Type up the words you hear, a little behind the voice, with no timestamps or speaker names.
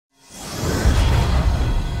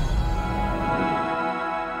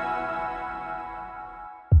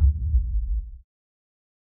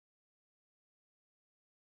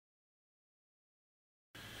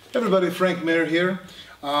Hey everybody, Frank Mir here.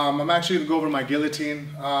 I'm actually going to go over my guillotine.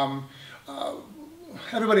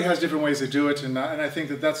 Everybody has different ways to do it, and I think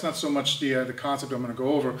that that's not so much the concept I'm going to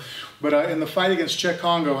go over. But in the fight against Cheick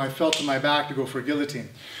Kongo, I fell to my back to go for a guillotine.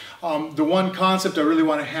 The one concept I really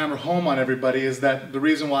want to hammer home on everybody is that the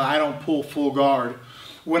reason why I don't pull full guard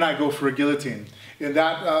when I go for a guillotine. In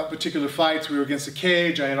that particular fight, we were against the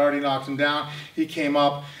cage. I had already knocked him down. He came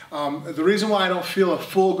up. The reason why I don't feel a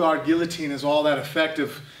full guard guillotine is all that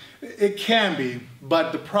effective. It can be,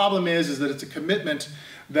 but the problem is that it's a commitment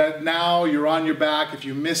that now you're on your back. If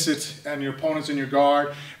you miss it and your opponent's in your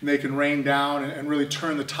guard, they can rain down and really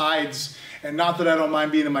turn the tides. And not that I don't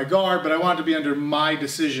mind being in my guard, but I want it to be under my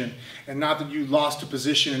decision and not that you lost a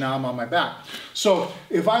position and now I'm on my back. So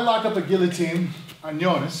if I lock up a guillotine on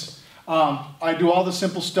Jonas, I do all the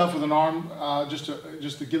simple stuff with an arm,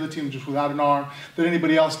 just the guillotine just without an arm, that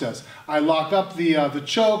anybody else does. I lock up the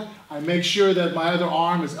choke, I make sure that my other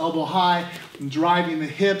arm is elbow high, I'm driving the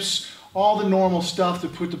hips, all the normal stuff to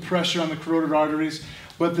put the pressure on the carotid arteries.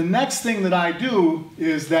 But the next thing that I do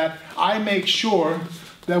is that I make sure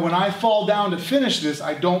that when I fall down to finish this,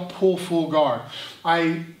 I don't pull full guard.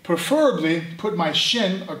 I preferably put my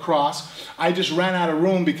shin across. I just ran out of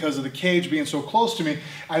room because of the cage being so close to me.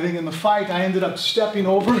 I think in the fight, I ended up stepping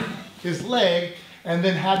over his leg and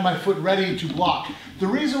then had my foot ready to block. The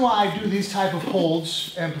reason why I do these type of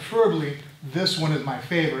holds, and preferably this one is my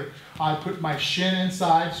favorite, I put my shin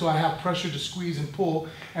inside so I have pressure to squeeze and pull,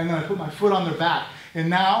 and then I put my foot on their back.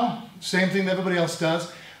 And now, same thing that everybody else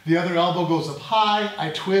does, the other elbow goes up high, I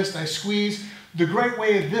twist, I squeeze. The great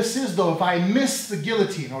way of this is though, if I miss the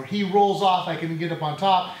guillotine or he rolls off, I can get up on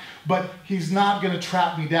top, but he's not gonna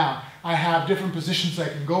trap me down. I have different positions I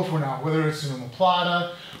can go for now, whether it's an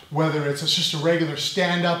omoplata, whether it's just a regular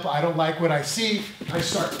stand-up, I don't like what I see, I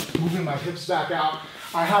start moving my hips back out.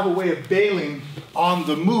 I have a way of bailing on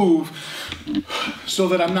the move so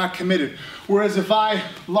that I'm not committed. Whereas if I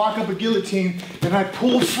lock up a guillotine and I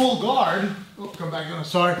pull full guard, oh, come back on,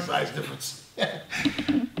 sorry, size difference.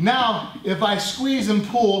 Now, if I squeeze and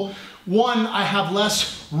pull, one, I have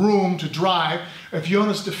less room to drive. If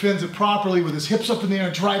Jonas defends it properly with his hips up in the air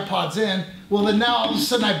and tripods in, well then now all of a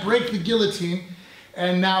sudden I break the guillotine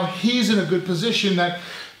and now he's in a good position that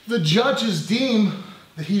the judges deem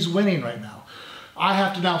that he's winning right now. I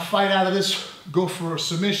have to now fight out of this, go for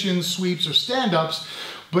submissions, sweeps, or stand-ups,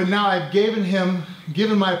 but now I've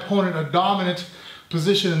given my opponent a dominant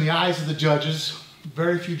position in the eyes of the judges.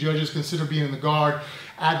 Very few judges consider being in the guard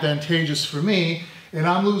advantageous for me, and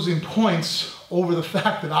I'm losing points over the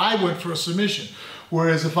fact that I went for a submission.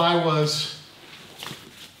 Whereas if I was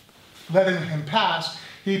letting him pass,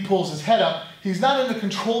 he pulls his head up, he's not in the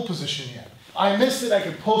control position yet. I missed it, I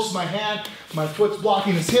can post my hand, my foot's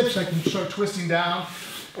blocking his hips, I can start twisting down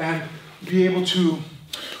and be able to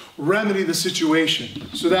remedy the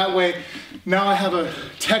situation. So that way, now I have a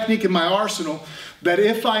technique in my arsenal that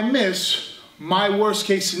if I miss, my worst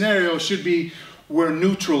case scenario should be we're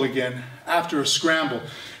neutral again after a scramble.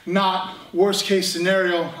 Not worst case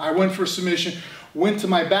scenario, I went for a submission, went to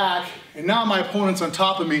my back, and now my opponent's on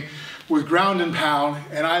top of me with ground and pound,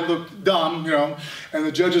 and I look dumb, you know, and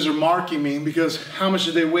the judges are marking me because how much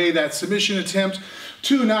did they weigh that submission attempt?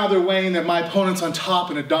 Two, now they're weighing that my opponent's on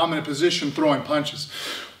top in a dominant position throwing punches.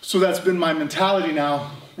 So that's been my mentality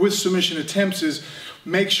now with submission attempts is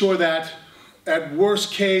make sure that at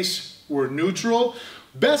worst case, we're neutral.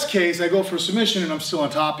 Best case, I go for a submission and I'm still on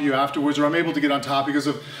top of you afterwards, or I'm able to get on top because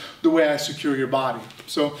of the way I secure your body.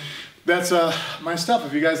 So that's my stuff.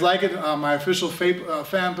 If you guys like it, my official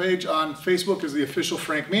fan page on Facebook is the official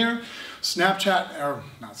Frank Mir. Snapchat, or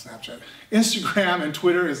not Snapchat, Instagram and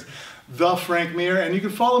Twitter is the Frank Mir. And you can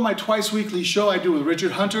follow my twice weekly show I do with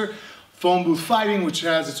Richard Hunter, Phone Booth Fighting, which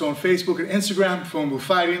has its own Facebook and Instagram, Phone Booth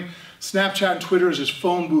Fighting. Snapchat and Twitter is just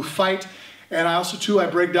Phone Booth Fight. And I also, too, I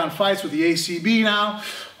break down fights with the ACB now.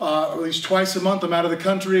 At least twice a month I'm out of the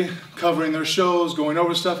country, covering their shows, going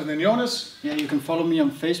over stuff. And then Jonas? Yeah, you can follow me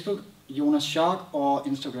on Facebook, Jonas Cheick, or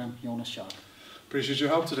Instagram, Jonas Cheick. Appreciate your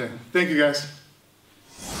help today. Thank you, guys.